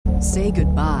Say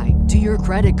goodbye to your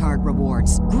credit card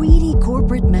rewards. Greedy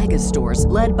corporate mega stores,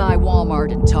 led by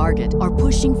Walmart and Target, are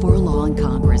pushing for a law in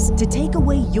Congress to take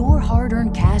away your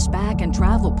hard-earned cash back and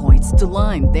travel points to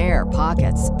line their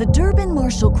pockets. The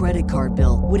Durbin-Marshall credit card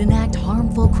bill would enact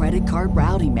harmful credit card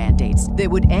routing mandates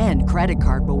that would end credit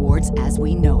card rewards as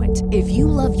we know it. If you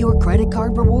love your credit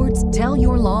card rewards, tell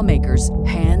your lawmakers,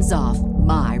 hands off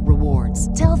my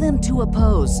rewards. Tell them to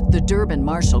oppose the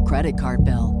Durbin-Marshall credit card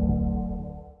bill.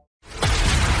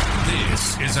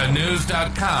 This is a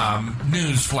News.com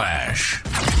news flash.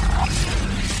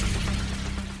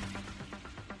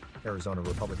 Arizona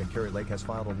Republican Kari has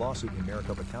filed a lawsuit in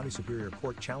Maricopa County Superior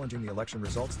Court challenging the election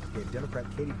results that gave Democrat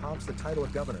Katie Hobbs the title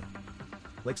of governor.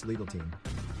 Lake's legal team,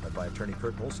 led by attorney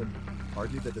Kurt Olson,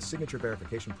 argued that the signature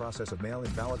verification process of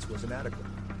mail-in ballots was inadequate.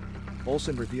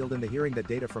 Olson revealed in the hearing that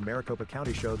data from Maricopa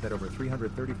County showed that over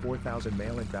 334,000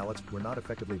 mail-in ballots were not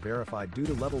effectively verified due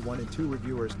to level 1 and 2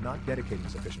 reviewers not dedicating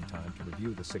sufficient time to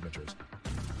review the signatures.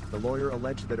 The lawyer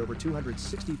alleged that over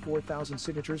 264,000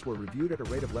 signatures were reviewed at a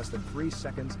rate of less than 3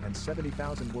 seconds and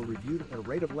 70,000 were reviewed at a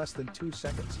rate of less than 2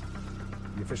 seconds.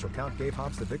 The official count gave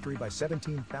Hobbs the victory by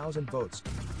 17,000 votes,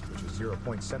 which is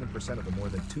 0.7% of the more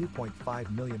than 2.5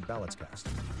 million ballots cast.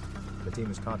 The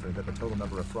team is confident that the total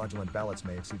number of fraudulent ballots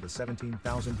may exceed the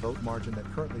 17,000 vote margin that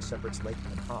currently separates Lake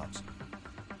and Hobbs.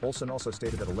 Olson also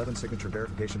stated that 11 signature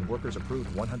verification workers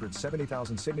approved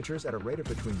 170,000 signatures at a rate of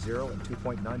between 0 and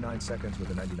 2.99 seconds with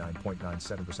a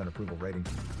 99.97% approval rating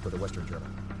for the Western Journal.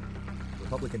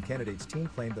 Republican candidates' team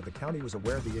claimed that the county was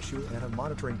aware of the issue and a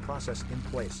monitoring process in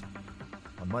place.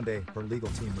 On Monday, her legal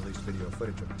team released video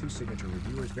footage of 2 signature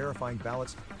reviewers verifying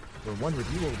ballots, where one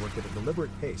reviewer worked at a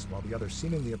deliberate pace while the other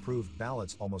seemingly approved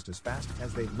ballots almost as fast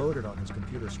as they loaded on his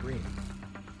computer screen.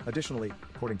 Additionally,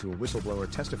 according to a whistleblower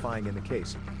testifying in the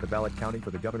case, the ballot counting for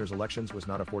the governor's elections was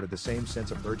not afforded the same sense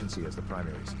of urgency as the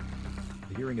primaries.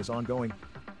 The hearing is ongoing,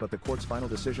 but the court's final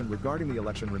decision regarding the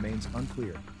election remains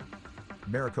unclear.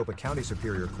 Maricopa County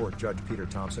Superior Court Judge Peter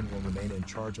Thompson will remain in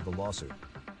charge of the lawsuit.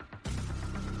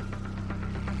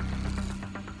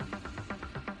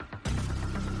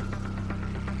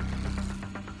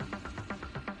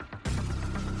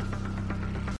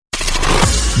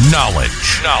 Knowledge.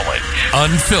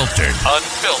 Unfiltered.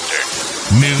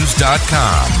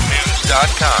 News.com.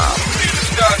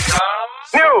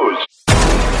 News.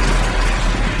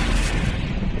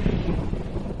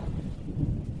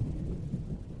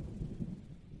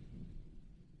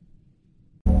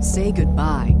 Say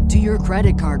goodbye to your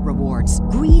credit card rewards.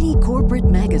 Greedy corporate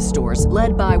mega stores,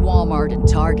 led by Walmart and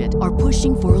Target, are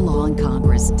pushing for a law in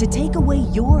Congress to take away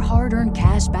your hard-earned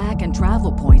cash back and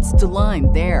travel points to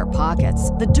line their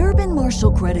pockets. The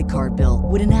Durbin-Marshall credit card bill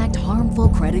would enact harmful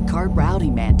credit card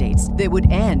routing mandates that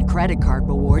would end credit card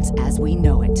rewards as we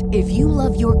know it. If you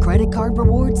love your credit card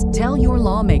rewards, tell your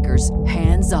lawmakers,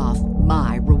 hands off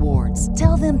my rewards.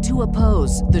 Tell them to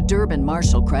oppose the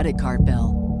Durbin-Marshall credit card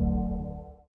bill.